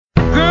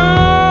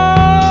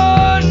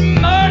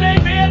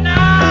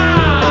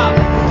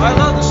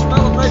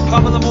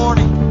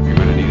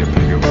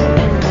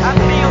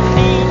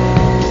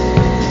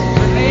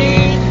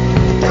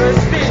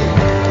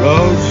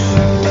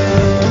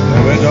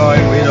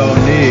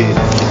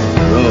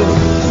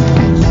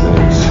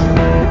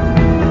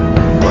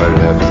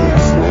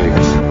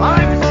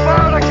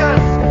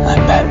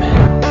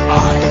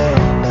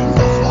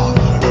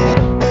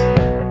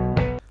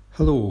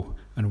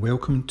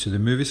welcome to the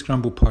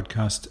Moviescramble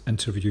podcast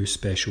interview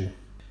special.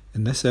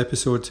 In this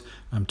episode,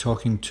 I'm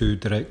talking to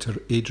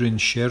director Adrian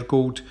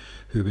Shergold,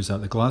 who was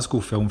at the Glasgow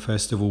Film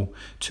Festival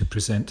to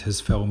present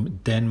his film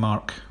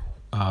Denmark,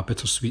 a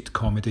bittersweet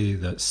comedy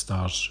that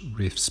stars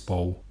Rafe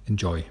Spall.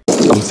 Enjoy.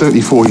 I'm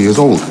 34 years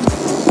old.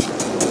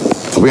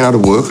 I've been out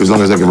of work as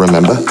long as I can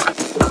remember.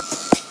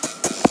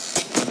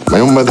 My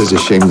own mother's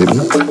ashamed of me.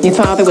 Your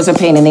father was a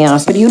pain in the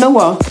ass, but you know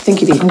what? I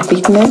think you've even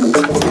beaten him.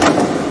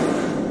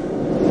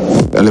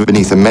 I live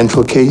beneath a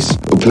mental case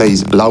who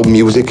plays loud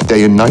music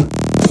day and night.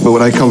 But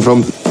where I come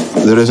from,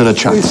 there isn't a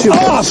chance.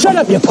 Oh, shut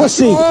up, you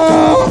pussy!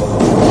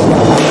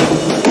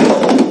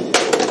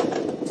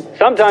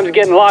 Sometimes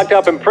getting locked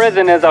up in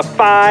prison is a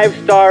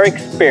 5-star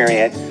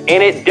experience.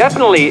 And it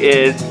definitely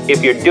is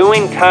if you're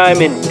doing time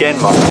in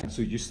Denmark.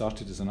 So you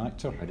started as an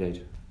actor? I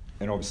did.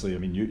 And obviously, I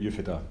mean, you've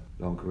had a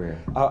long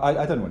career.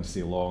 I didn't want to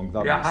say long.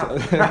 That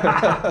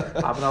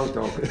I'm an old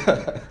dog.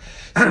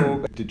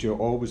 So, did you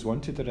always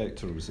want to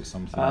direct, or was it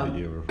something that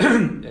you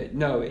were?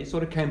 No, it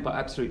sort of came by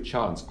absolute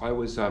chance. I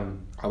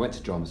went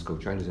to drama school,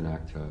 trained as an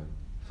actor,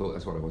 thought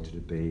that's what I wanted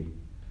to be,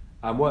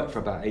 and worked for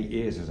about 8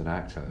 years as an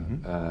actor.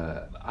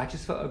 Mm-hmm. I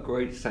just felt a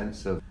great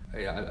sense of,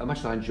 much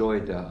as I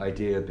enjoyed the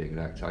idea of being an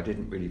actor, I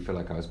didn't really feel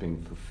like I was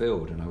being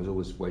fulfilled, and I was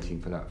always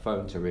waiting for that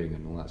phone to ring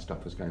and all that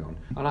stuff was going on.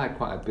 And I had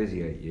quite a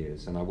busy 8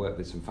 years, and I worked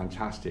with some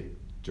fantastic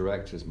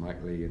directors,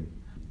 Mike Leigh and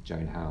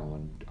Jane Howe,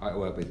 and I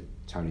worked with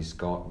Tony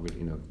Scott,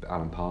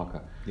 Alan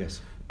Parker.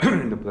 Yes.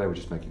 They were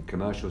just making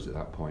commercials at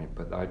that point,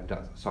 but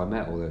so I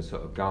met all those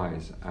sort of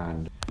guys,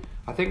 and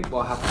I think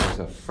what happened was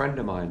a friend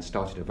of mine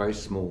started a very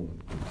small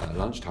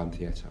lunchtime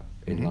theatre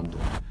in London,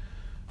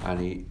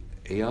 and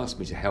he asked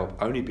me to help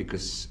only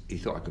because he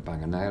thought I could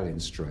bang a nail in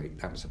straight.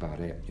 That was about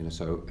it,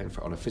 so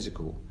on a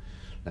physical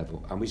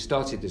level. And we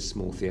started this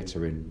small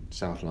theatre in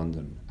South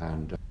London,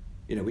 and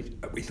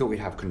we thought we'd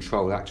have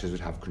control, actors would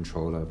have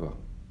control over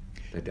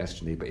their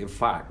destiny, but in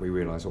fact we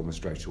realised almost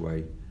straight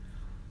away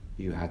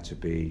you had to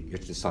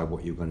decide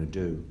what you were going to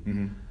do.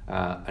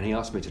 Mm-hmm. And he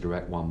asked me to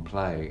direct one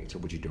play. He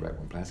said, would you direct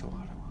one play? I said,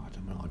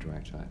 I'm not a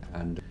director.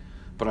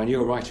 But I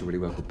knew a writer really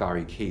well called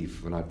Barry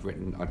Keefe, and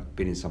I'd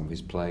been in some of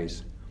his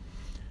plays.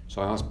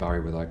 So I asked Barry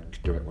whether I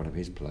could direct one of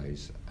his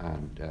plays,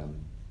 and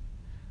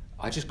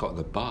I just got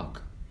the bug.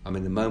 I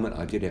mean, the moment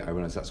I did it, I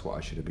realised that's what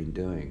I should have been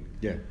doing.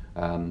 Yeah.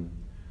 And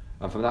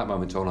from that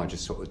moment on, I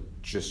just sort of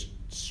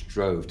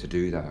strove to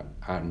do that.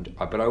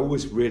 But I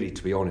always really,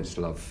 to be honest,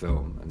 loved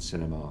film and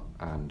cinema.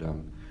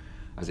 And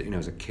as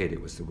a kid,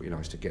 it was I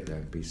used to get there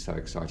and be so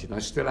excited. And I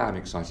still am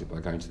excited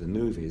by going to the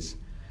movies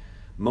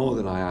more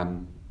than I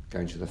am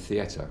going to the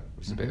theatre.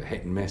 It's a bit of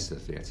hit and miss, the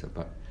theatre,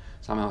 but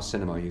somehow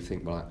cinema, you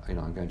think, well,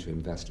 I'm going to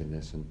invest in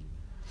this. And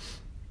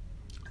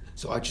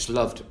so I just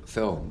loved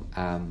film.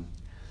 And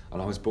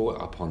I was brought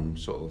up on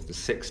sort of the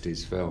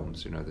 60s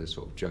films, the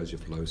sort of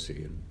Joseph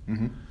Losey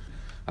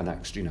and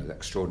that, the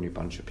extraordinary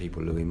bunch of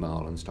people, Louis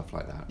Malle and stuff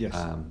like that. Yes.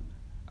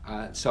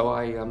 So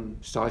I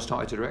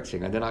started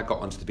directing, and then I got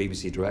onto the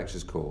BBC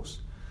Directors course,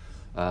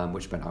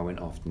 which meant I went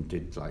off and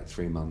did like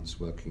 3 months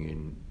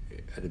working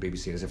at the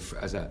BBC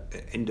as a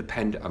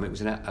independent. I mean, it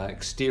was an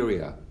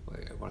exterior.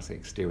 When I say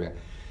exterior,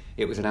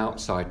 it was an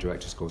outside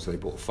directors course. So they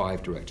brought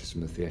 5 directors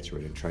from the theatre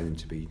in and trained them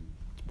to be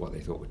what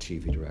they thought were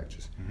TV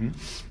directors.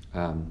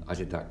 Mm-hmm. I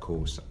did that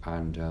course,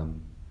 and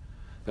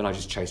then I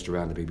just chased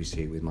around the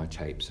BBC with my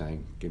tape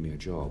saying, give me a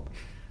job,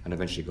 and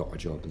eventually got a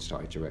job and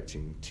started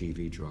directing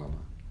TV drama.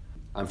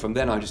 And from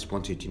then I just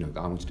wanted,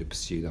 I wanted to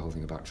pursue the whole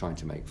thing about trying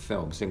to make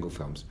single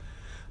films.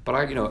 But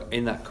I,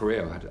 in that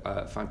career, I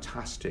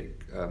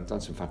had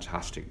done some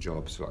fantastic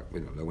jobs, like,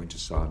 The Winter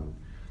Sun,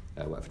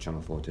 worked for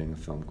Channel 4 doing a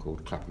film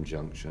called Clapham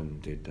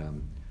Junction, did a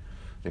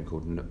thing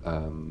called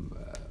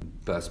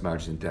Births,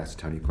 Marriages and Deaths,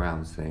 Tony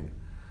Brown's thing.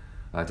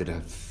 I did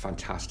a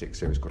fantastic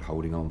series called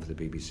Holding On for the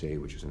BBC,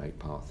 which was an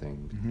 8-part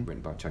thing,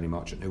 written by Tony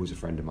Marchant, who was a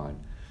friend of mine,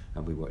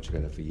 and we worked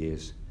together for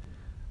years.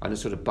 And the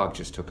sort of bug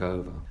just took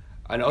over.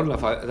 And odd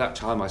enough, at that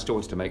time I still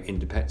wanted to make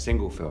independent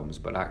single films,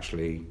 but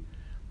actually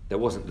there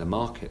wasn't the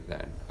market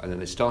then. And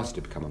then it started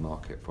to become a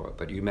market for it.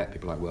 But you met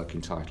people like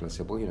Working Title and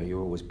said, well, you're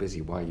always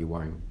busy, why are you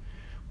worrying?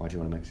 Why do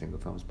you want to make single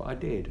films? But I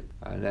did.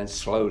 And then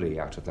slowly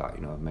out of that,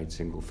 I've made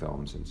single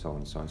films and so on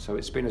and so on. So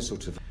it's been a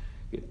sort of,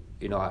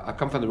 I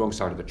come from the wrong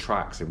side of the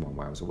tracks in one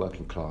way. I was a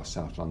working class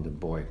South London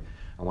boy.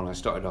 And when I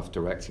started off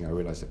directing, I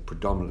realised that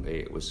predominantly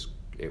it was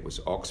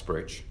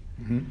Oxbridge.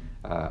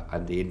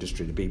 And the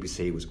industry, the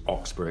BBC was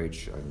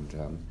Oxbridge.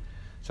 And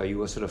so you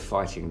were sort of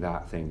fighting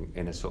that thing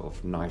in a sort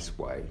of nice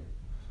way.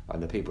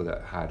 And the people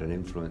that had an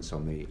influence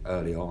on me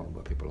early on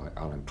were people like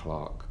Alan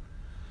Clark,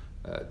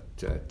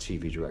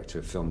 TV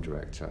director, film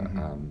director,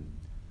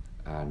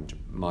 and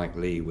Mike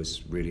Leigh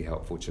was really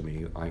helpful to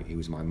me. He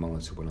was my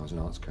monitor when I was an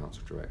Arts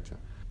Council director.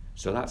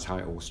 So that's how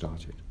it all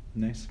started.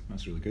 Nice,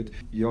 that's really good.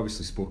 You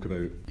obviously spoke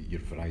about your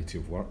variety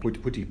of work.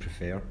 What do you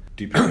prefer?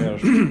 Do you prefer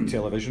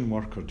television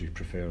work, or do you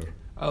prefer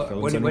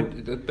films?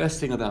 The best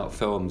thing about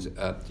films,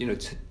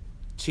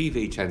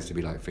 TV tends to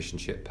be like fish and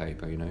chip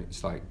paper.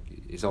 It's like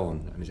it's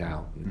on and it's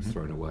out and it's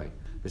thrown away.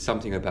 there's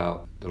something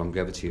about the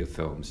longevity of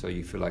film. So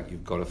you feel like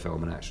you've got a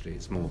film, and actually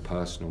it's more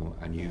personal,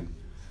 and you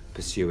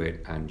pursue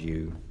it, and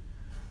you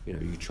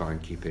try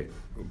and keep it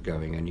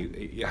going, and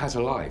it has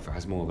a life. It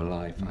has more of a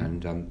life,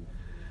 and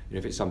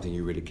if it's something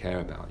you really care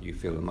about, you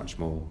feel much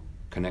more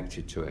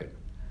connected to it.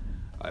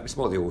 It's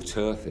more the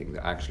auteur thing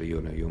that actually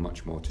you're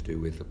much more to do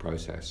with the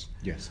process.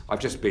 Yes. I've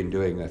just been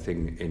doing a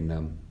thing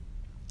in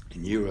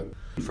Europe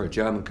for a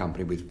German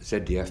company with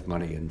ZDF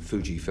money and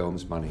Fuji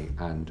Films money,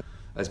 and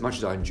as much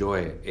as I enjoy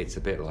it, it's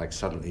a bit like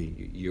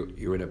suddenly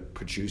you're in a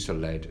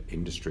producer-led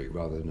industry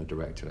rather than a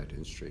director-led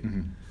industry.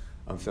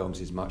 And films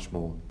is much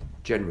more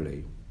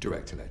generally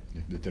director-led.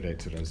 The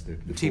director as the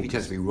TV focus.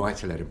 tends to be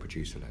writer-led and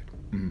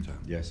producer-led. So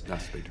yes.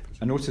 That's the big difference.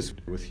 I noticed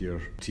with your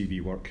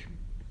TV work,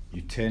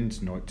 you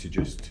tend not to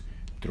just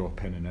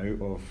drop in and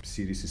out of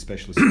series,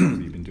 especially stuff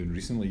that you've been doing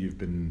recently. You've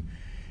been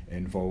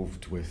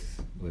involved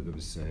with, like, there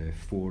was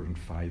 4 and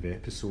 5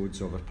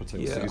 episodes of a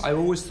particular series. I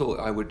always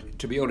thought I would,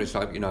 to be honest,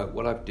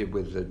 what I did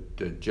with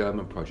the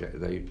German project,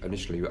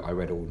 initially I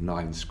read all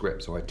 9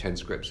 scripts, so I had 10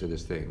 scripts of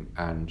this thing,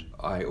 and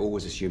I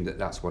always assumed that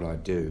that's what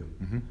I'd do.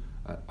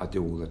 I'd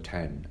do all the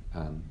 10.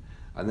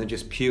 And then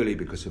just purely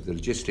because of the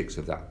logistics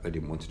of that, they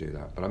didn't want to do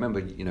that. But I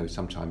remember,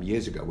 sometime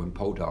years ago when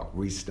Poldark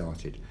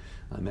restarted,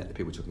 I met the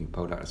people talking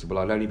Poldark, and I said, well,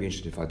 I'd only be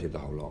interested if I did the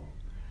whole lot.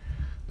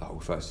 The whole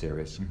first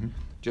series,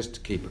 just to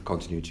keep a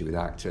continuity with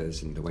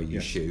actors and the way you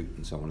shoot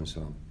and so on and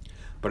so on.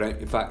 But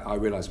in fact, I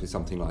realised with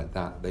something like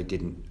that, they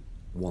didn't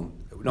want,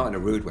 not in a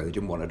rude way, they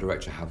didn't want a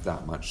director to have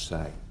that much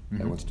say.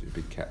 They wanted it to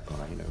be kept by,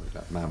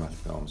 like Mammoth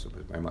Films, it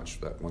was very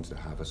much that wanted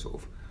to have a sort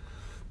of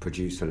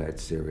producer-led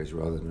series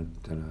rather than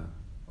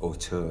a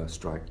auteur,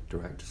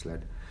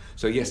 directors-led.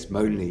 So yes,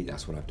 mainly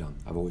that's what I've done.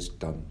 I've always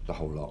done the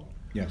whole lot.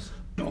 Yes.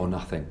 Or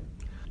nothing.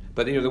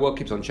 But the world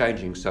keeps on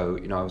changing. So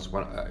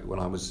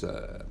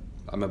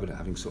I remember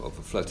having sort of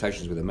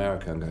flirtations with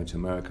America and going to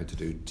America to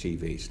do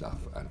TV stuff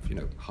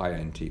and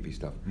high-end TV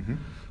stuff.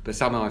 But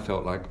somehow I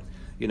felt like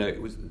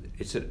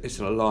it's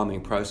an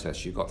alarming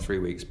process. You've got 3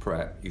 weeks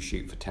prep, you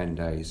shoot for 10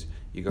 days,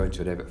 you go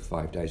into an edit for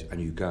 5 days,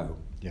 and you go.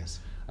 Yes.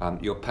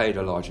 You're paid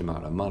a large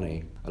amount of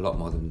money, a lot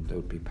more than they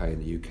would be paid in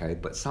the UK.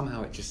 But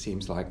somehow it just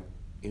seems like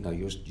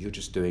you're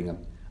just doing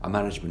a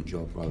management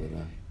job rather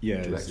than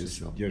a director's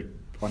job. You're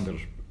under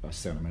a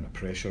certain amount of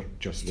pressure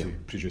just to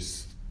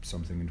produce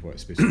something in what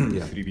it's supposed to be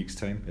 3 weeks'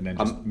 time, and then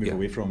just move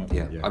away from it.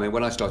 Yeah. I mean,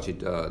 when I started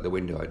The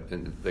Window,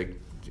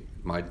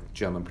 my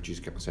German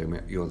producer kept on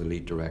saying, "You're the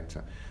lead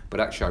director," but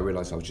actually I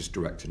realised I was just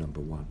director number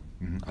 1.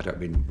 I don't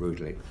mean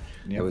rudely.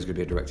 There was going to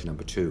be a director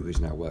number 2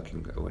 who's now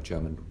working, a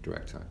German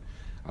director,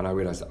 and I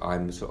realised that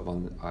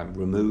I'm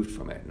removed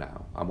from it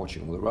now. I'm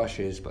watching all the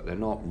rushes, but they're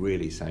not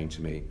really saying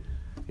to me,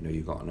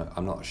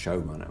 I'm not a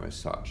showrunner as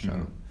such.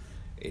 So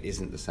it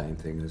isn't the same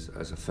thing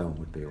as a film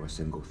would be, or a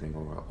single thing,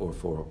 or a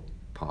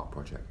 4-part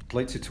project. I'd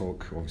like to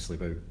talk, obviously,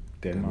 about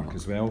Denmark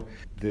as well.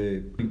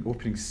 The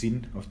opening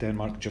scene of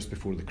Denmark, just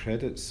before the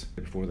credits,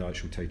 before the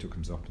actual title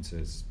comes up and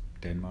says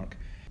Denmark,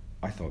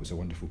 I thought it was a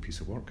wonderful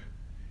piece of work.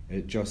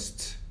 It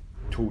just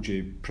told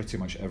you pretty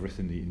much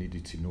everything that you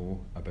needed to know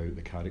about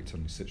the character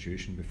and the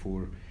situation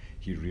before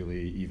he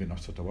really even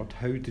uttered a word.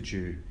 How did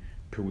you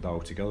pull that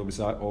all together? Was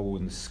that all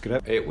in the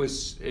script? It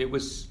was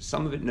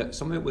some of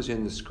it was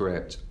in the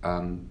script,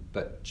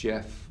 but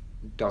Jeff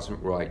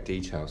doesn't write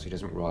details. He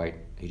didn't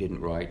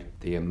write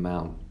the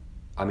amount.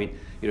 I mean,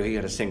 he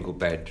had a single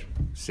bed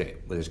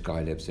sit where this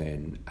guy lives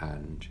in,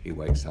 and he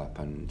wakes up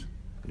and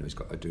he's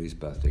got to do his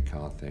birthday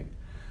card thing.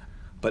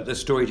 But the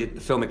story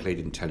filmically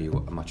didn't tell you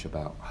much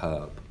about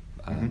Herb.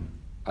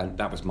 And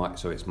that was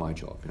it's my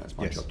job, it's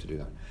my job to do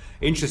that.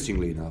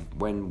 Interestingly enough,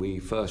 when we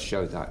first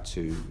showed that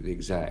to the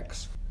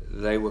execs,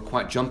 they were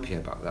quite jumpy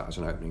about that as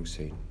an opening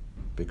scene,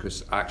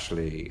 because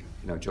actually,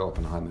 Joe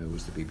Oppenheimer, who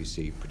was the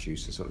BBC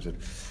producer, sort of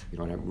said,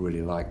 I don't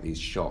really like these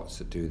shots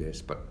that do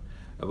this, but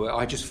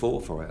I just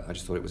fought for it. I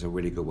just thought it was a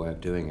really good way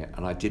of doing it,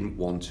 and I didn't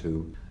want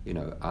to,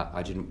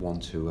 I didn't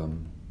want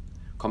to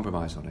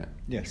compromise on it.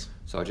 Yes.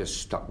 So I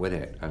just stuck with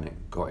it, and it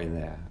got in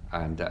there,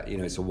 and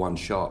it's a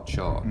one-shot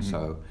shot.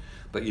 So,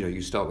 but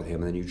you start with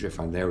him, and then you drift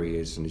around. There he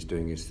is, and he's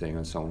doing his thing,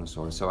 and so on and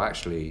so on. So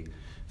actually,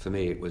 for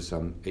me, it was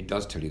it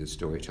does tell you the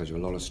story. It tells you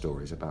a lot of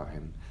stories about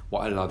him.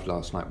 What I loved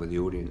last night with the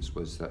audience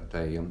was that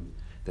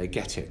they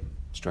get it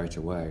straight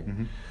away.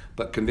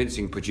 But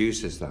convincing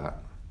producers that,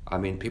 I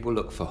mean, people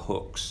look for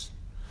hooks.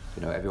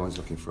 Everyone's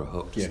looking for a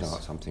hook to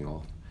start something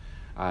off,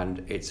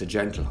 and it's a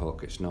gentle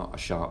hook. It's not a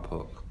sharp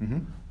hook.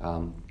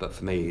 But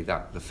for me,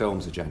 the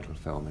film's a gentle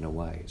film in a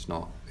way. It's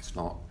not.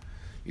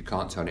 You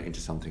can't turn it into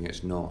something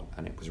it's not.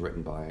 And it was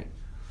written by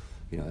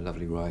a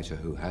lovely writer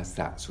who has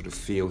that sort of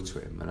feel to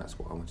him, and that's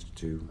what I wanted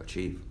to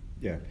achieve.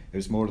 Yeah, it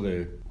was more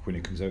when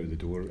he comes out of the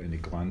door and he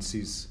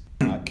glances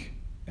back,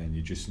 and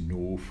you just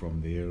know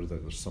from there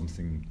that there's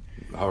something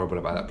horrible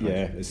about that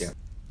place.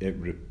 It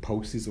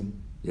repulses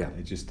him. Yeah,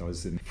 it just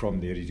does, and from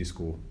there you just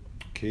go,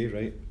 okay,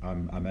 right,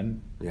 I'm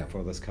in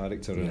for this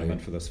character, and I'm in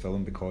for this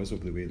film because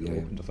of the way they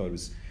opened. I thought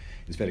it's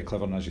very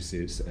clever, and as you say,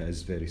 it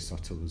is very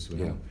subtle as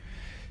well.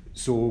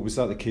 So was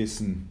that the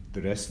case in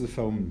the rest of the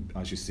film?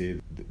 As you say,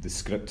 the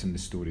script and the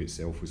story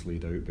itself was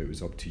laid out, but it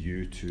was up to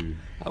you to...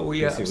 Oh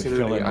yeah,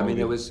 absolutely. I mean,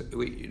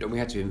 we we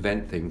had to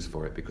invent things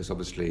for it, because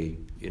obviously,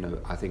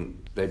 I think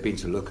they'd been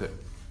to look at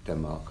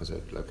Denmark as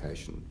a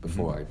location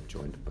before I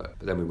joined, but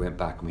then we went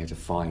back and we had to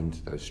find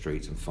those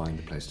streets and find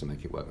a place to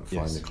make it work and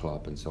find the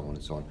club and so on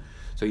and so on.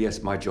 So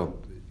yes, my job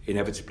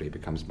inevitably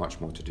becomes much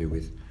more to do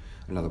with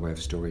another way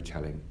of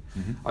storytelling.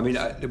 I mean,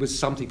 there was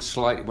something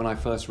slightly, when I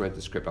first read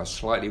the script, I was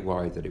slightly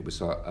worried that it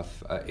was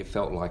it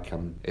felt like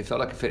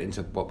it fit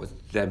into what was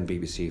then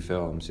BBC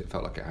Films. It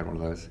felt like it had one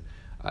of those,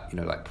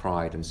 like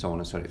Pride and so on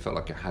and so on. It felt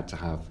like it had to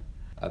have.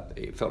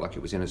 It felt like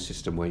it was in a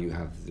system where you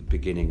have the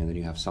beginning and then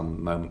you have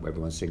some moment where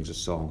everyone sings a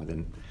song and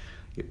then,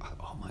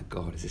 oh my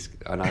God, is this?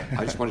 And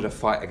I just wanted to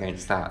fight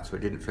against that, so it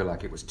didn't feel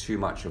like it was too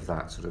much of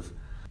that sort of,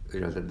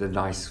 the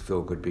nice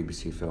feel-good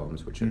BBC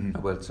films, which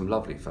were some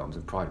lovely films,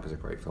 and Pride was a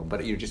great film,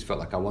 but you just felt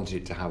like I wanted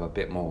it to have a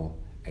bit more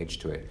edge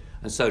to it,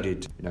 and so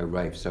did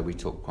Rafe. So we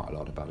talked quite a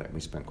lot about it, and we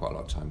spent quite a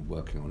lot of time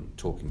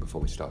talking before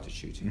we started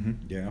shooting.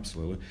 Yeah,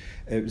 absolutely.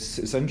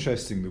 It's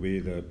interesting the way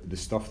that the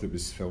stuff that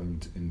was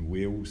filmed in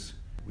Wales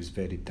was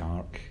very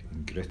dark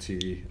and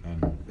gritty,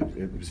 and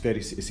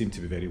it seemed to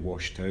be very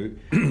washed out.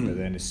 But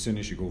then as soon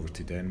as you go over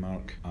to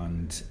Denmark,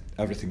 and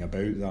everything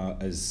about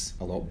that is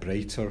a lot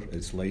brighter,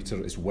 it's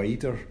lighter, it's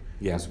wider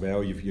as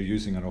well. You're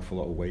using an awful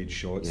lot of wide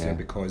shots there,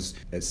 because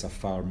it's a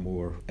far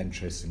more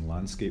interesting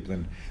landscape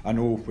than... I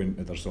know when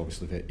there's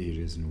obviously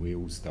areas in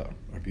Wales that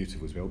are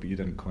beautiful as well, but you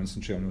didn't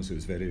concentrate on those. It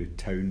was very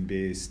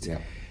town-based.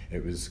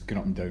 It was going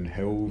up and down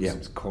hills, it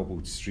was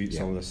cobbled streets,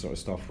 all this sort of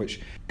stuff,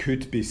 which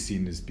could be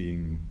seen as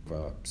being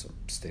sort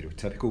of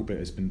stereotypical, but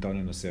it's been done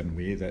in a certain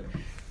way that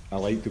I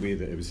like the way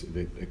that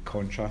it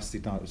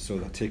contrasted that.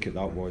 So I take it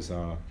that was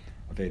a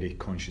very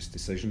conscious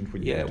decision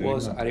when you were doing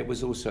that. And it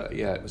was also,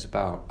 it was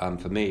about,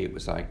 for me, it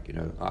was like,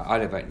 I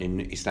live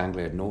in East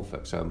Anglia,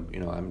 Norfolk, so,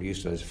 I'm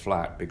used to those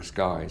flat, big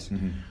skies,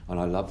 and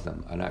I love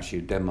them. And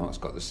actually, Denmark's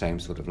got the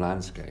same sort of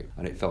landscape,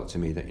 and it felt to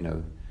me that,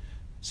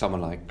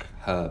 someone like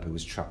Herb, who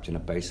was trapped in a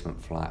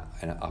basement flat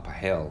up a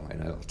hill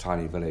in a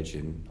tiny village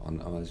on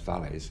those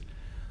valleys,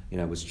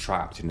 was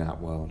trapped in that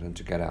world, and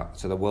to get out.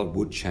 So the world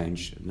would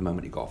change the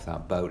moment he got off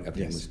that boat.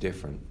 Everything was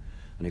different.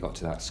 And he got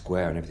to that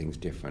square and everything's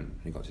different.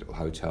 And he got to a little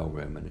hotel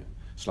room and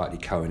slightly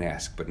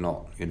Coen-esque, but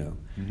not,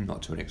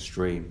 not to an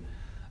extreme.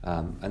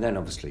 And then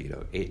obviously,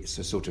 it's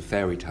a sort of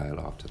fairy tale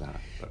after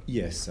that. But.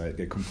 Yes,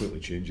 it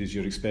completely changes.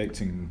 You're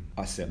expecting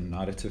a certain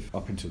narrative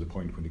up until the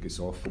point when he gets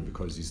off,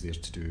 because he's there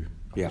to do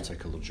a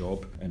particular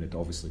job, and it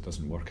obviously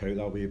doesn't work out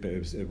that way, but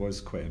it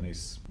was quite a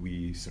nice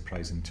wee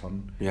surprising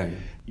turn.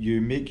 You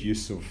make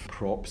use of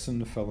props in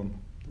the film,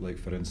 like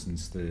for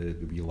instance the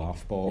wee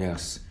laugh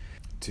box,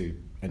 to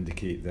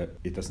indicate that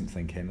he doesn't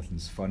think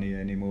anything's funny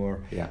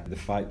anymore. The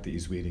fact that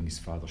he's wearing his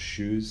father's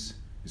shoes,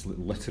 he's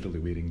literally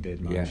wearing dead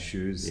man's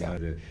shoes.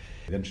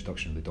 The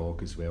introduction of the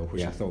dog as well,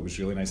 which I thought was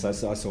really nice.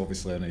 That's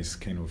obviously a nice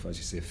kind of, as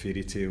you say, a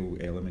fairy tale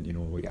element.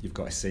 You've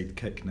got a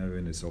sidekick now,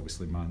 and it's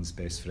obviously man's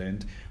best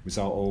friend. Was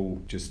that all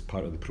just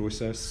part of the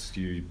process?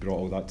 You brought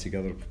all that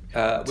together?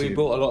 We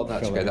brought a lot of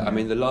that together. I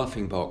mean, the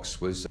laughing box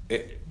was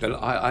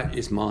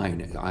it's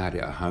mine. I had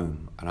it at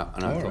home, and I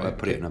thought I'd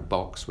put it in a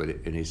box with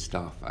it in his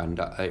stuff, and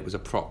it was a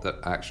prop that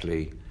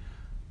actually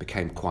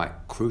became quite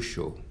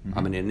crucial. I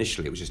mean,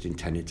 initially it was just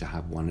intended to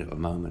have one little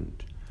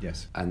moment.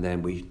 Yes. And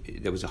then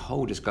there was a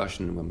whole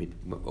discussion when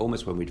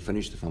we'd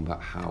finished the film about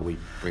how we'd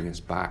bring us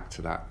back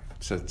to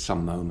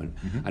some moment.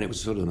 And it was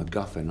sort of a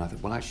MacGuffin. And I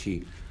thought, well,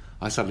 actually,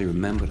 I suddenly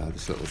remembered I had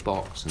this little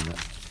box, and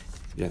that,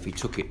 if he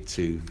took it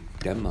to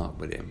Denmark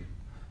with him,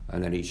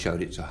 and then he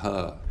showed it to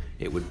her,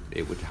 it would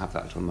have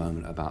that little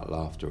moment about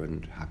laughter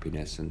and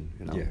happiness and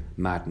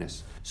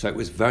madness. So it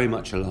was very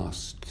much a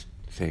last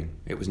thing.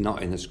 It was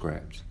not in the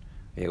script.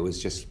 It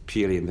was just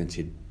purely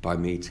invented by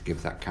me to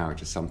give that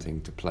character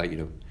something to play.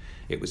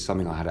 It was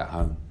something I had at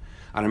home.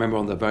 And I remember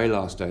on the very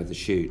last day of the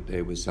shoot,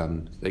 there was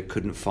they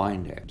couldn't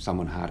find it.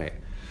 Someone had it,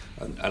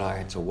 and I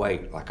had to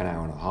wait like an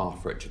hour and a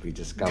half for it to be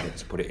discovered,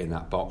 to put it in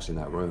that box in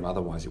that room.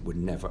 Otherwise, it would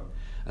never.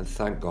 And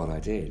thank God I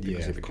did,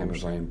 because it became a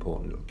very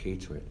important little key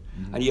to it.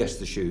 And yes,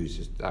 the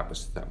shoes, that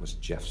was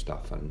Jeff's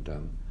stuff,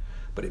 and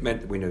but it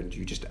meant that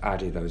you just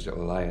added those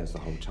little layers the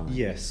whole time.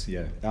 Yes,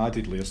 I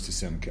added layers to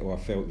certain. Well, I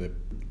felt that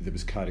there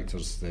was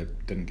characters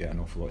that didn't get an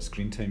awful lot of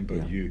screen time,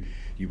 but you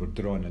were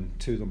drawn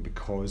into them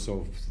because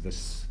of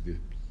this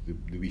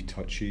the wee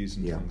touches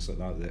and things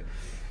like that.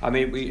 I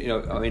mean,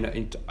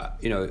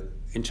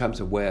 in terms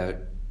of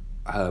where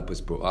Herb was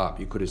brought up,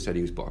 you could have said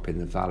he was brought up in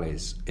the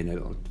valleys in a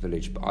little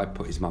village, but I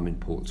put his mum in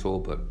Port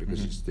Talbot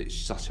because it's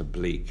such a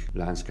bleak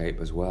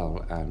landscape as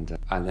well, and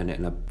then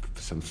in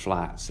some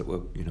flats that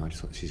were, I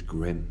just thought, this is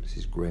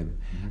grim.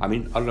 I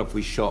mean, I don't know if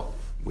we shot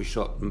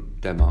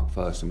Denmark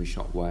first and we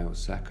shot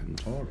Wales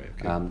second. Oh, right,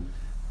 okay.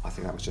 I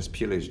think that was just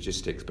purely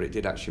logistics, but it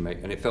did actually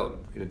make, and it felt,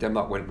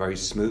 Denmark went very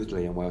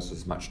smoothly and Wales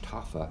was much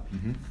tougher,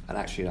 and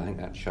actually I think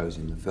that shows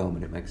in the film,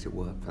 and it makes it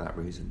work for that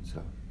reason.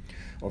 So.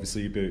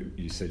 Obviously,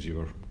 you said you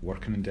were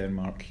working in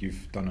Denmark.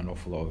 You've done an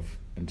awful lot of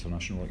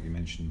international, like you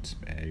mentioned,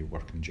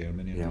 work in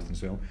Germany and everything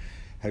as well.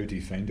 How do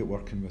you find it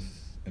working with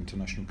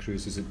international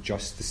crews? Is it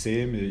just the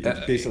same?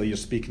 Basically, you're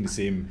speaking the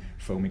same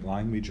filmic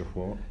language, or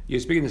what? You're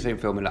speaking the same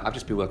film. I've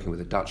just been working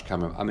with a Dutch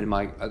camera. I mean,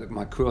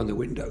 my crew on the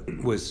window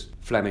was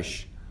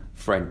Flemish,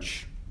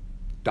 French,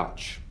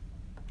 Dutch,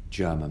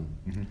 German,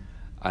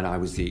 and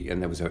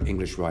there was an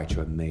English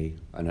writer and me,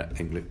 and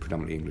an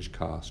predominantly English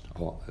cast,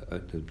 or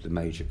the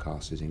major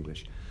cast is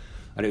English.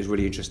 And it was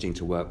really interesting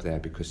to work there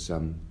because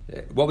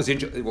what was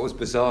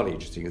bizarrely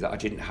interesting is that I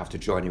didn't have to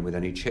join in with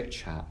any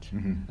chit-chat.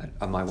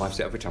 And my wife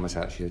said, every time I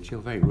said, you're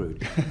very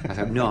rude. I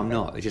said, no, I'm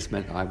not. It just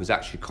meant I was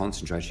actually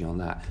concentrating on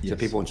that. Yes. So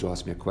people wanted to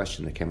ask me a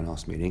question, they came and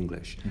asked me in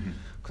English,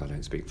 because I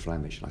don't speak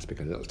Flemish and I speak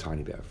a little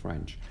tiny bit of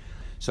French.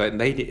 So it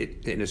made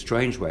it, in a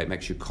strange way, it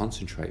makes you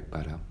concentrate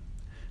better,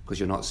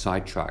 because you're not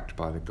sidetracked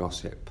by the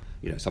gossip.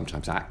 You know,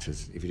 sometimes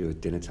actors, if you do a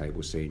dinner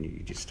table scene,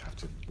 you just have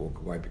to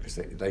walk away because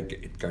they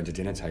go into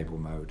dinner table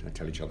mode and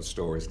tell each other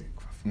stories. And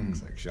for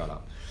fuck's sake, shut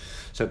up.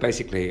 So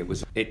basically,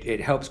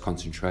 it helps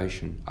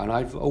concentration, and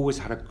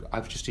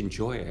I've just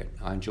enjoy it.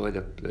 I enjoy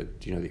the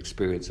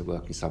experience of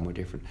working somewhere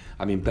different.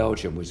 I mean,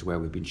 Belgium was where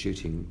we've been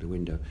shooting The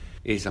Window.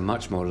 Is a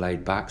much more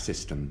laid back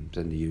system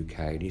than the UK,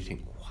 and you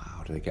think,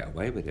 wow, do they get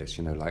away with this?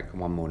 You know, like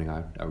one morning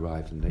I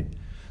arrived and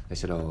they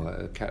said,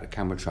 oh, the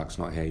camera truck's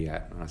not here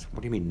yet. And I said,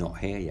 what do you mean not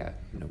here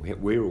yet? You know,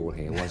 we're all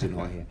here, why is it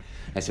not here?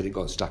 They said it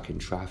got stuck in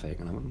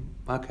traffic. And I went,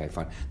 okay,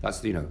 fine.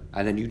 That's, and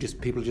then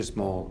people just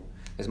more,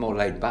 it's more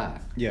laid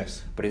back.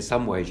 Yes. But in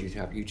some ways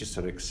you just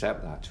sort of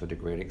accept that to a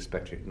degree and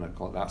expect it,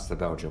 that's the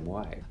Belgian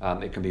way.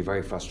 It can be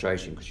very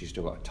frustrating because you've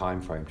still got a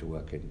time frame to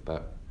work in,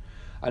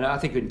 and I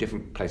think in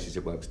different places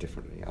it works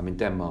differently. I mean,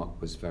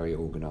 Denmark was very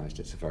organised.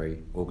 It's a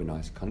very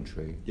organised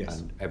country. Yes.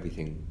 And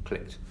everything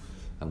clicked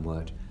and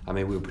worked. I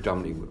mean, we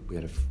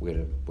had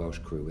a Welsh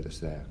crew with us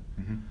there,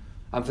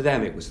 and for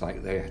them it was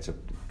like they had to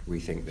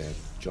rethink their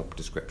job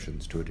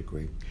descriptions to a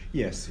degree.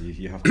 Yes,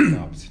 you have to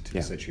adapt to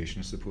the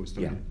situation, I suppose,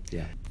 don't you?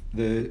 Yeah.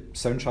 The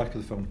soundtrack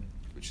of the film,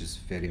 which is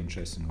very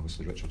interesting,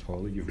 obviously Richard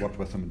Hawley. You've worked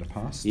with him in the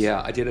past.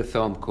 Yeah, I did a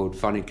film called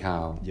Funny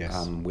Cow.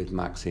 Yes. With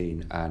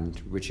Maxine, and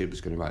Richard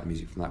was going to write the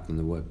music from that, from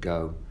the word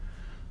go,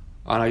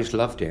 and I just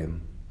loved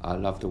him. I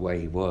loved the way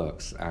he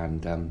works,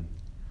 and.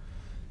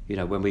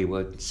 When we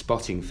were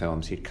spotting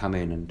films, he'd come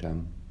in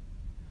and,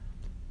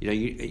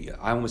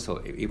 I almost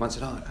thought, he once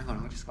said, oh, hang on,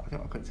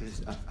 I got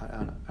this,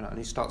 and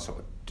he starts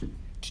sort of,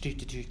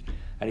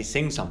 and he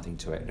sings something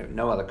to it.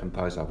 No other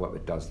composer I've worked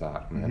with does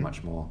that, and they're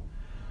much more.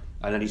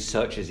 And then he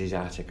searches his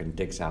attic and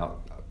digs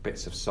out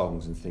bits of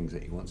songs and things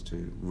that he wants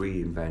to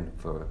reinvent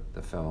for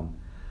the film.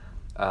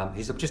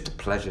 He's just a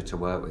pleasure to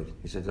work with.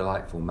 He's a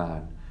delightful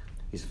man.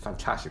 He's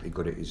fantastically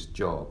good at his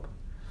job.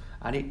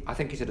 And I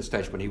think he's at a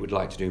stage when he would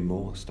like to do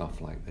more stuff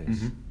like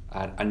this,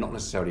 and not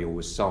necessarily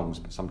always songs,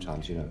 but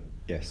sometimes a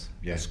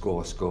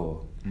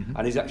score.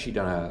 And he's actually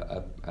done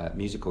a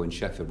musical in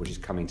Sheffield, which is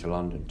coming to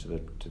London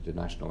to the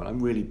National, and I'm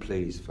really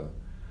pleased for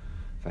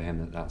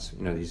him that's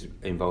he's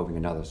involving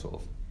another sort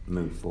of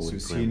move forward. So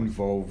is he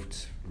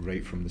involved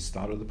right from the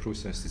start of the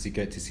process? Does he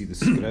get to see the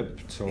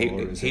script, or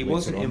he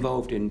wasn't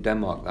involved in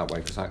Denmark that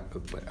way, because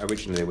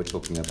originally they were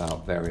talking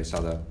about various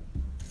other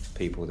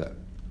people that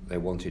they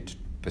wanted to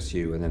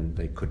pursue, and then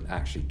they couldn't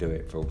actually do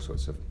it for all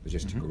sorts of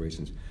logistical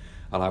reasons.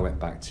 And I went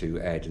back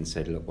to Ed and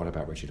said, look, what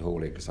about Richard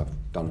Hawley? Because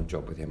I've done a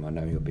job with him. I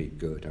know he'll be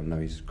good. I know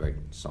he's a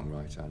great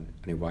songwriter, and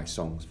he writes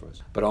songs for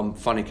us. But on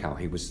Funny Cow,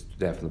 he was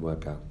there from the word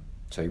go.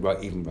 So he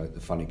even wrote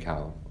the Funny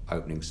Cow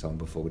opening song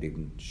before we'd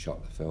even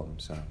shot the film.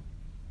 So,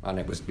 and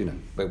it was,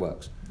 it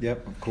works.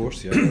 Yep, of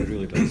course, yeah, it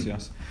really does,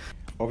 yes.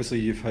 Obviously,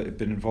 you've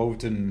been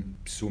involved in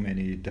so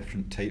many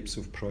different types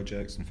of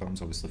projects and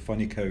films. Obviously,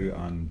 Funny Cow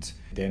and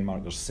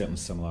Denmark, there's certain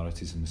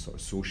similarities in the sort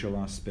of social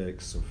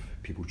aspects of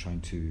people trying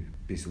to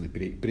basically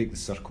break the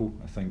circle.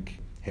 I think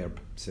Herb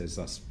says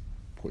that's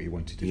what he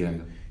wanted to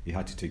do. He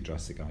had to take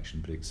drastic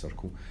action, break the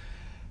circle.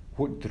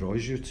 What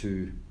draws you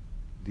to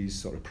these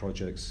sort of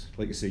projects?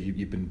 Like you say,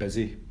 you've been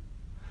busy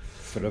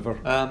forever.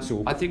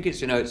 So I think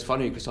it's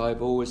funny because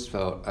I've always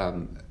felt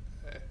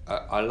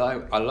I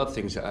love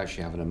things that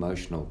actually have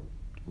an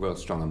real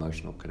strong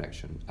emotional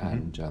connection,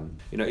 and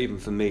even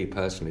for me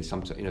personally,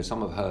 some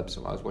of Herb's,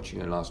 I was watching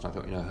it last night, I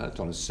thought, Herb's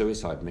on a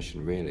suicide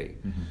mission really.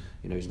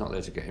 He's not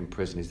there to get in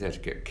prison, he's there to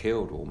get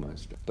killed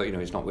almost, but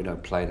it's not, we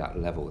don't play that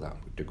level, that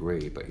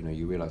degree, but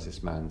you realise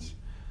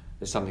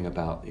there's something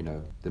about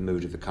the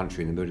mood of the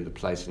country and the mood of the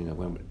place, and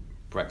when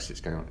Brexit's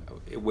going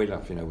on,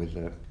 with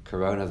the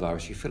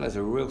coronavirus, you feel there's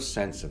a real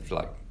sense of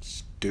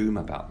doom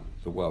about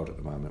the world at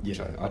the moment, which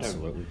I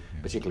don't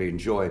particularly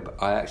enjoy, but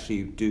I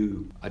actually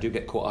do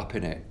get caught up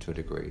in it to a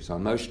degree. So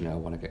emotionally, I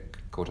want to get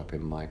caught up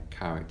in my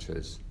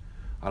characters,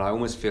 and I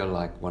almost feel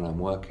like when I'm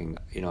working,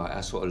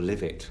 I sort of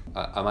live it.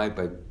 I may,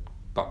 but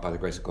by the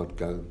grace of God,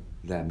 go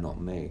them,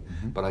 not me.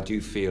 But I do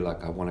feel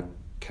like I want to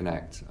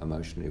connect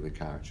emotionally with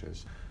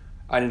characters.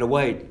 And in a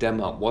way,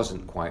 Denmark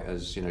wasn't quite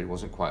as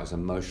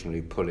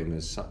emotionally pulling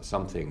as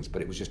some things,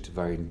 but it was just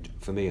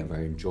for me, a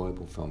very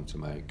enjoyable film to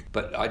make.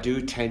 But I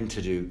do tend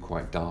to do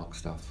quite dark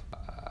stuff,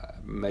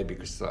 maybe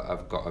because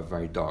I've got a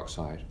very dark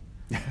side.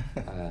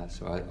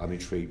 So I'm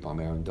intrigued by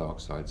my own dark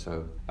side.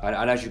 So,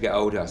 and as you get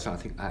older, I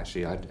think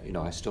actually,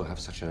 I still have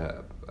such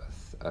a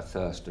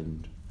thirst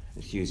and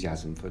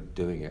enthusiasm for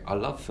doing it. I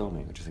love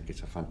filming. I just think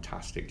it's a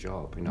fantastic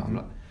job.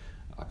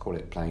 I call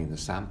it playing in the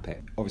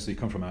sandpit. Obviously, you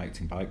come from an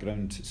acting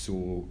background,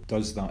 so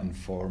does that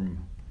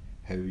inform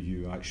how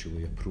you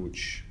actually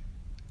approach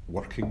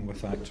working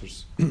with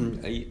actors?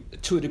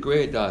 To a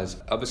degree, it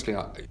does. Obviously,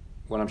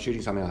 when I'm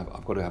shooting something,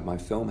 I've got to have my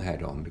film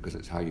head on because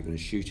it's how you're going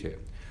to shoot it.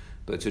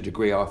 But to a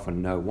degree, I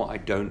often know what I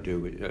don't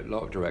do. A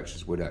lot of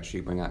directors would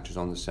actually bring actors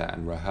on the set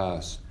and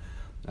rehearse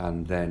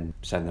and then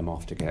send them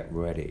off to get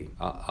ready.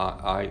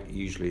 I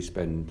usually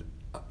spend,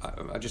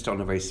 just on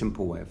a very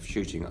simple way of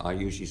shooting, I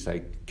usually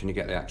say, can you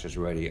get the actors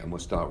ready and we'll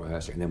start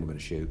rehearsing and then we're going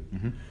to shoot.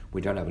 Mm-hmm.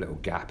 We don't have a little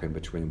gap in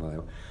between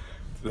where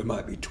there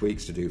might be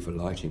tweaks to do for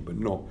lighting, but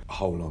not a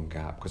whole long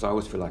gap. Because I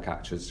always feel like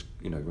actors,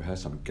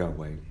 rehearse something, go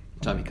away. By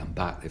the time you come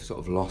back, they've sort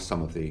of lost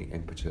some of the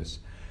impetus.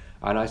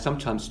 And I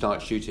sometimes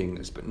start shooting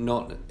this, but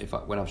not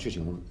when I'm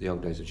shooting on the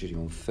old days of shooting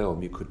on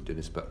film, you couldn't do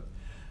this, but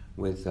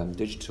with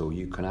digital,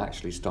 you can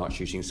actually start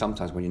shooting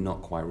sometimes when you're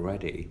not quite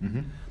ready. Mm-hmm.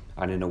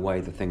 And in a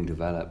way, the thing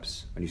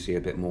develops, and you see a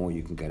bit more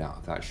you can get out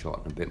of that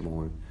shot, and a bit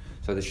more.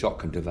 So the shot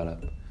can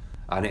develop.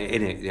 And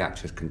in it, the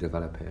actors can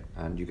develop it,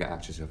 and you get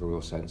actors who have a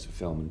real sense of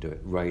film and do it.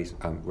 Rafe's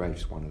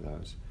one of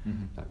those.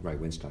 Mm-hmm. Ray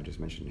Winstone, I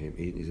just mentioned him.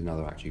 He's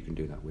another actor you can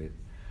do that with.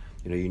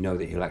 You know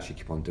that he'll actually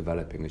keep on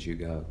developing as you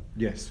go.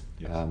 Yes.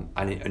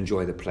 And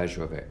enjoy the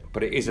pleasure of it.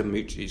 But it is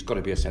it's got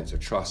to be a sense of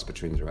trust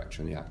between the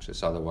director and the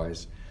actress.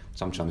 Otherwise,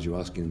 sometimes you're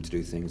asking them to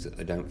do things that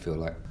they don't feel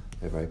like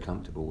they're very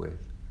comfortable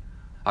with.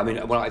 I mean,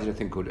 I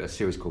did a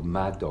series called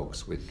Mad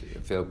Dogs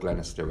with Phil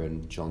Glenister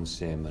and John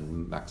Sim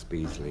and Max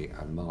Beasley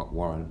and Mark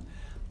Warren.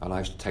 And I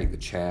used to take the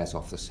chairs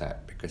off the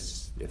set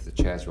because if the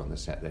chairs were on the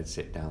set, they'd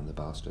sit down, the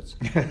bastards.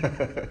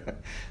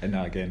 And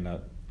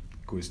that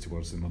goes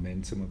towards the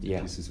momentum of the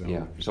piece as well.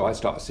 Yeah. So I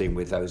start a scene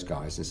with those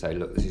guys and say,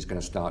 look, this is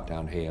going to start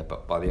down here,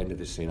 but by the end of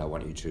this scene, I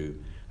want you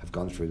to have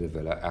gone through the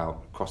villa,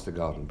 out, across the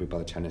garden, be by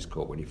the tennis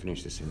court. When you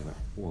finish this scene, they're like,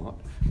 what?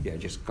 Yeah,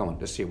 just come on,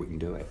 let's see if we can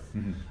do it.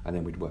 Mm-hmm. And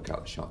then we'd work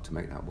out the shot to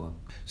make that work.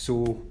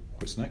 So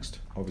what's next?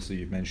 Obviously,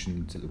 you've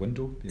mentioned the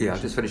window. I'm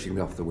just finishing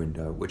off the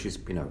window, which is,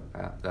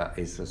 that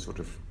is a sort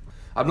of...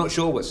 I'm not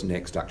sure what's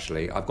next,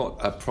 actually. I've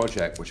got a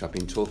project which I've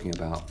been talking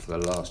about for the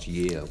last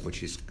year,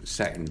 which is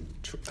set in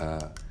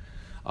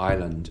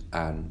Ireland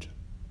and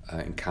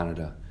in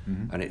Canada,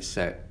 and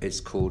it's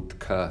called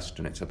Cursed,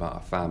 and it's about a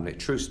family,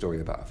 true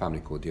story about a family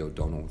called the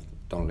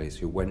O'Donnellys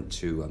who went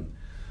to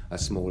a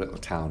small little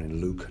town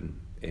in Lucan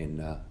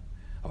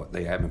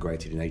they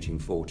emigrated in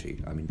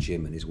 1840. I mean,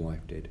 Jim and his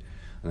wife did,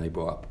 and they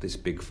brought up this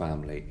big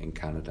family in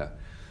Canada,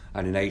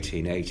 and in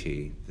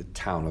 1880 the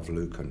town of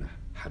Lucan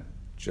had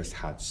just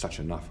had such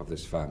enough of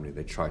this family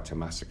they tried to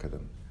massacre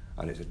them,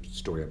 and it's a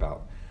story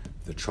about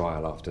the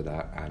trial after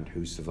that and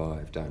who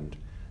survived and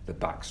the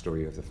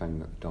backstory of the thing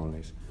that the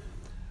Donnellys.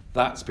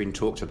 That's been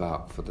talked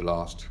about for the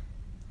last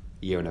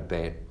year and a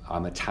bit.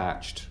 I'm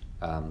attached.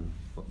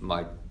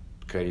 My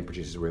Canadian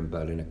producers were in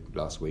Berlin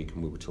last week,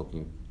 and we were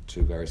talking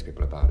to various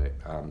people about it.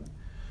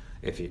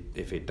 If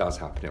it does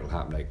happen, it will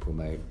happen April,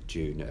 May,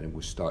 June, and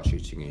we'll start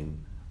shooting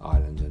in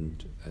Ireland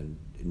and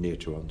near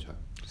Toronto.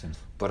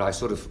 But I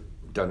sort of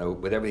don't know,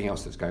 with everything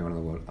else that's going on in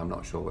the world, I'm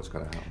not sure what's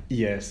going to happen.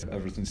 Yes,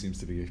 everything seems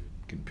to be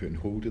getting put on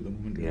hold at the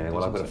moment. Yeah,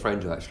 well, I've got a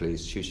friend who actually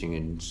is shooting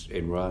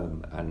in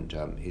Rome, and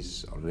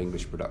he's on an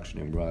English production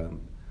in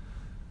Rome,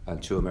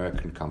 and 2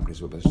 American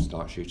companies were supposed to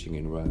start shooting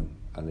in Rome,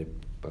 and they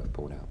both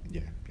pulled out.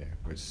 Yeah,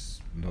 it's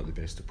not the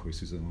best of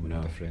places at the moment. No.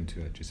 I had a friend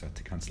who just had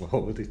to cancel a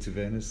holiday to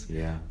Venice.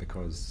 Yeah,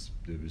 because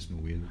there was no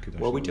way they could.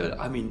 Well, we do.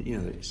 I mean,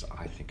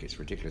 I think it's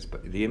ridiculous,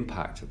 but the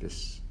impact of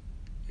this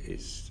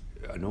is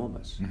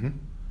enormous. Mm-hmm.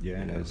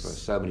 Yeah, for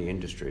so many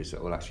industries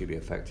that will actually be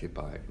affected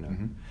by it.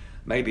 Mm-hmm.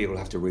 Maybe we'll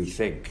have to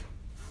rethink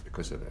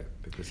because of it.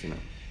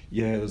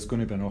 Yeah, there's going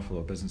to be an awful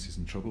lot of businesses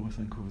in trouble, I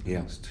think, over the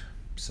next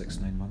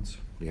 6-9 months.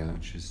 Yeah,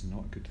 which is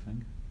not a good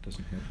thing.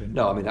 Doesn't help anyone.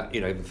 No, I mean that,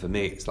 even for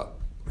me, it's like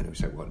we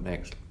say what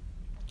next.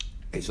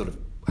 It sort of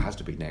has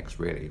to be next,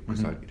 really,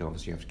 because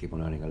obviously you have to keep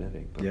on earning a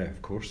living. But yeah,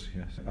 of course.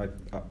 Yes,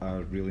 I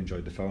really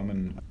enjoyed the film,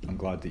 and I'm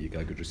glad that you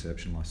got a good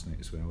reception last night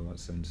as well. That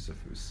sounds as if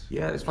it was.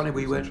 Yeah, it's funny.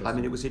 We went. I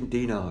mean, it was in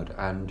Dinard,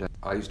 and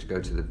I used to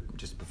go to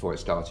just before it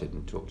started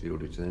and talk to the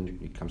audience, and then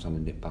he comes on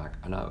and nip back,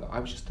 and I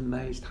was just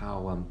amazed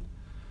how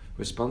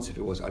responsive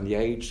it was, and the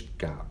age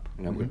gap.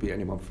 Would be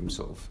anyone from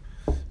sort of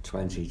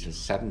 20 to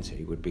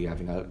 70 would be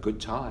having a good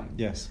time.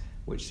 Yes,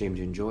 which seemed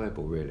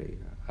enjoyable, really.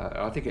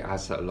 I think it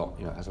has a lot.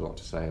 It has a lot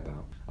to say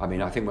about. I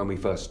mean, I think when we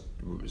first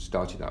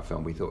started that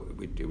film, we thought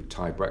it would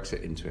tie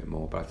Brexit into it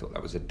more, but I thought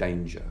that was a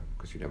danger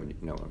because you never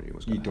know what's going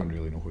to happen. You don't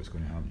really know what's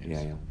going to happen.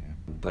 Yes. Yeah.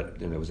 But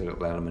there was a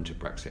little element of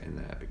Brexit in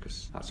there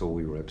because that's all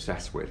we were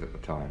obsessed with at the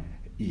time.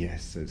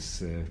 Yes,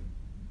 it's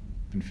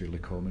been fairly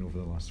common over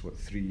the last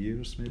 3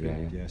 years, maybe.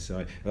 Yeah. Yes,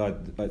 I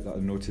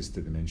noticed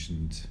that they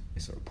mentioned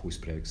sort of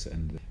post-Brexit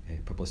and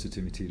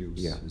publicity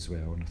materials as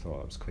well, and I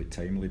thought it was quite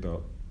timely,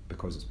 but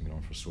because it's been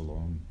on for so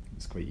long,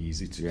 it's quite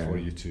easy for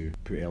you to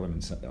put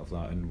elements of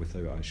that in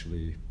without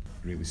actually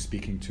really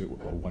speaking to it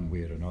one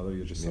way or another.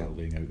 You're just sort of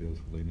laying out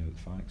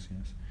the facts.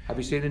 Yes. Have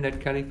you seen the Ned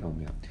Kelly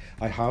film yet?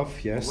 I have.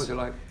 Yes. What was it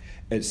like?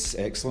 It's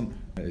excellent.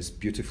 It's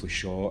beautifully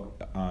shot,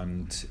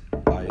 and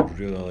I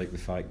really like the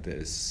fact that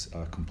it's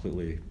a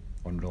completely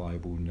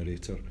unreliable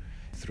narrator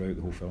throughout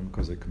the whole film,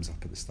 because it comes up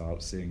at the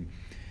start saying,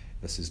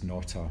 "This is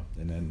not a,"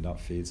 and then that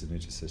fades and it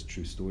just says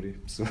 "true story."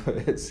 So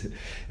it's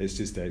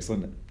just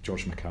excellent.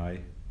 Josh Mackay,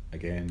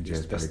 again,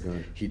 just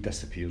he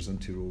disappears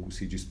into roles.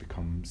 He just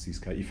becomes these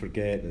guys. You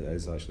forget that it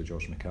is actually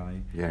Josh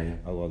Mackay.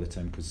 A lot of the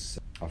time, because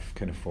I've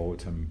kind of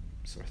followed him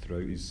sort of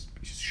throughout his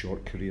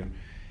short career,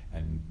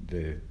 and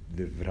the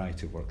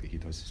variety of work that he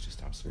does is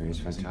just absolutely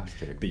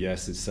fantastic. But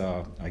yes, it's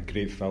a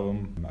great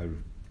film. I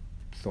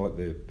thought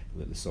the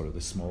sort of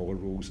the smaller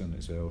roles in it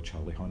as well,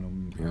 Charlie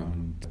Hunnam,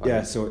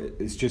 and so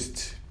it's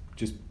just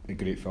a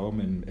great film,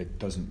 and it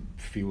doesn't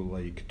feel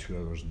like 2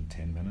 hours and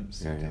 10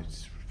 minutes. It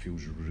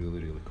feels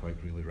really quick,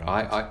 really rapid.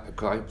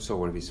 I saw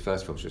one of his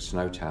first films, was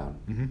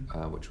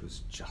Snowtown, which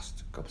was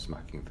just a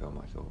gobsmacking film,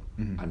 I thought,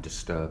 and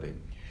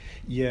disturbing.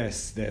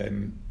 Yes,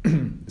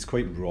 it's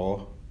quite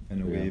raw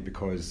in a way,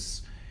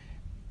 because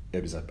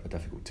it was a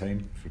difficult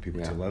time for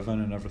people to live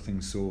in and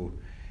everything, so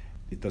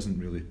it doesn't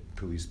really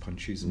pull his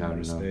punches in that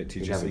respect.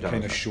 He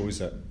kind of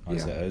shows it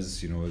as it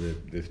is, you know,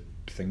 the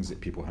things that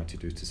people had to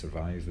do to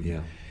survive,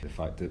 and the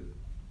fact that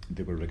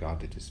they were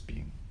regarded as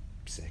being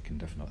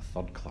second, if not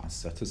third class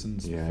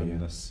citizens within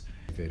this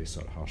very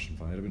sort of harsh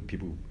environment.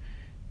 People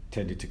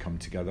tended to come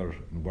together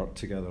and work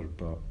together,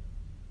 but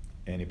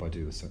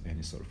anybody with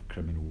any sort of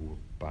criminal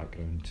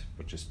background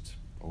were just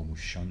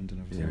almost shunned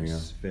and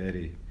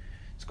everything.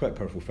 It's quite a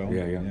powerful film.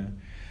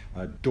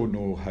 I don't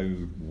know how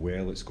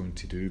well it's going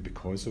to do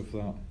because of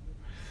that,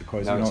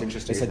 because it's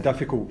interesting. It's a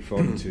difficult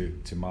film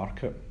to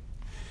market.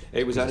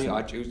 It was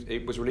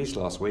it was released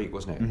last week,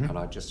 wasn't it? And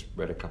I just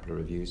read a couple of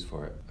reviews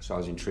for it, so I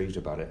was intrigued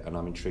about it, and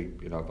I'm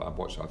intrigued. You know,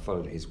 I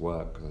followed his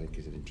work because I think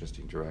he's an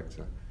interesting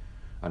director.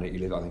 And I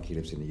think he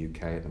lives in the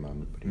UK at the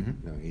moment. But you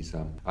know, he's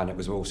and it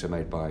was also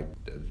made by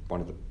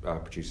one of the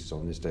producers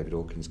on this, David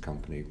Hawkins'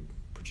 company,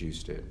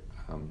 produced it.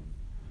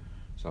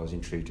 So I was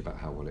intrigued about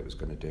how well it was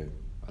going to do,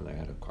 and they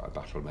had quite a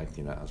battle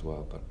making that as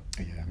well. But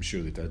yeah, I'm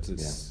sure they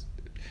did.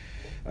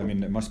 I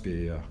mean, it must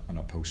be an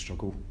uphill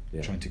struggle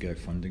trying to get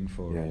funding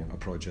for a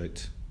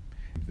project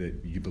that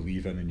you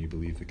believe in and you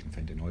believe they can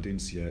find an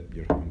audience, yet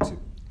you're having to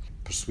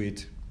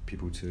persuade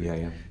people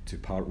to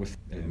part with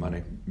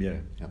money.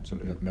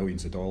 Absolutely.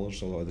 Millions of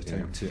dollars a lot of the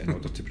time in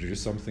order to produce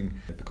something,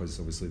 because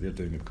obviously they're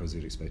doing it because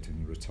they're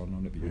expecting a return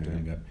on it, but you're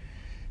doing it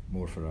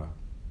more for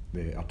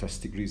the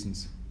artistic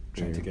reasons,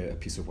 trying to get a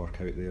piece of work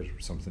out there,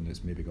 something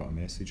that's maybe got a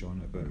message on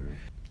it. But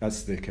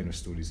that's the kind of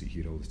stories that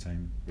you hear all the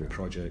time. The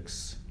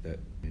projects that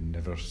they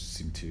never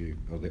seem to,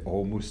 or they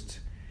almost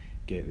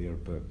get there,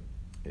 but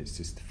it's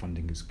just the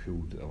funding is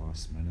pulled at the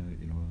last minute.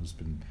 You know, there's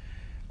been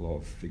a lot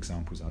of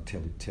examples.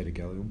 Terry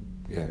Gilliam.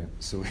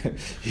 So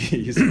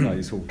he's spent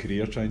his whole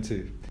career trying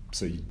to.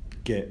 So you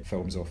get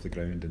films off the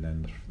ground and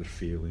then they're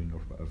failing or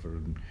whatever.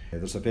 And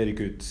there's a very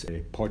good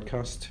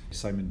podcast,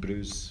 Simon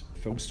Brew's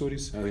Film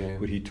Stories,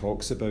 where he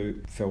talks about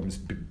films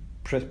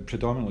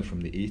predominantly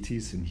from the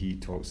 80s, and he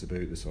talks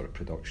about the sort of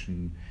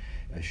production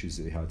issues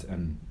that they had,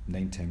 and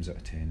 9 times out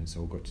of 10 it's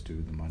all got to do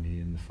with the money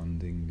and the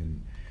funding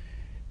and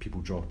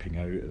people dropping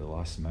out at the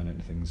last minute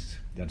and things.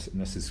 And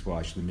this is what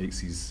actually makes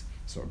these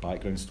sort of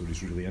background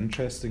stories really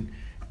interesting,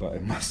 but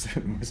it must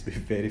be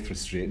very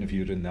frustrating if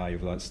you're in the eye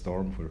of that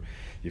storm where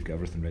you've got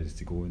everything ready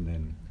to go, and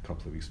then a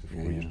couple of weeks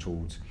before you're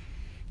told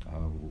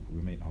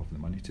we might not have the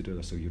money to do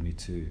this, so you need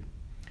to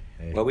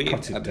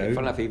cut it down.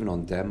 Funny enough, even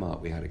on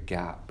Denmark we had a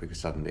gap because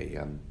suddenly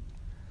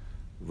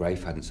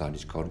Rafe hadn't signed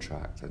his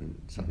contract, and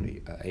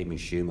suddenly Amy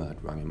Schumer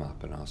had rung him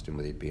up and asked him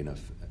whether he'd be in a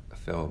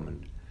film,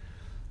 and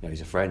you know,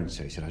 he's a friend,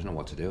 so he said, I don't know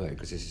what to do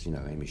because this is, you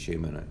know, Amy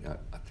Schumer, and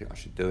I think I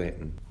should do it.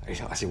 And I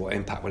said, what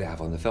impact will it have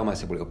on the film? I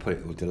said, well,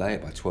 it'll delay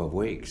it by 12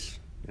 weeks.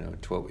 You know,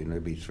 it'll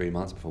be 3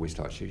 months before we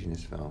start shooting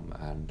this film.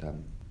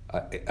 And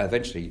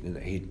eventually,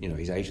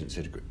 his agents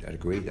had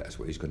agreed that's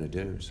what he's going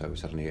to do. So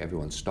suddenly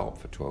everyone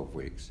stopped for 12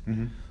 weeks.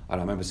 And I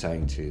remember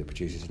saying to the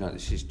producers, no,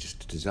 this is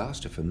just a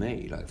disaster for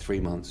me. Like 3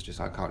 months, it's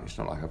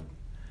not like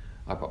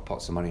I've got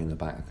pots of money in the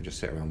bank. I can just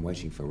sit around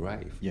waiting for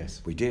Rafe.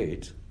 Yes. We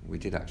did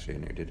actually,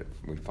 and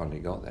we finally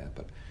got there.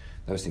 But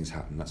those things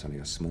happen. That's only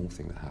a small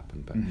thing that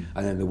happened. But and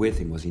then the weird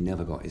thing was he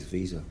never got his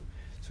visa,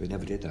 so he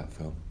never did that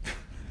film.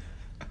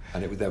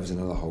 And there was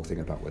another whole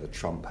thing about whether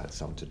Trump had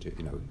something to do,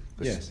 you know,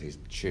 because his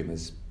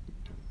Schumer's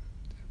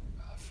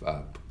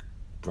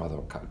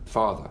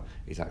father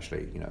is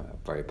actually, you know,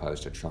 very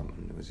opposed to Trump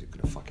and was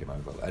going to fuck him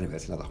over. But anyway,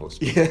 that's another whole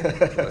story.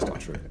 That's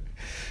not true.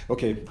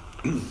 Okay.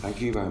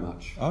 Thank you very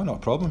much. Oh, not a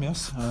problem,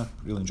 yes.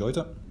 Really enjoyed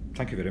it.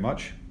 Thank you very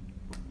much.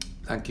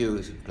 Thank you.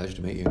 It's a pleasure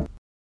to meet you.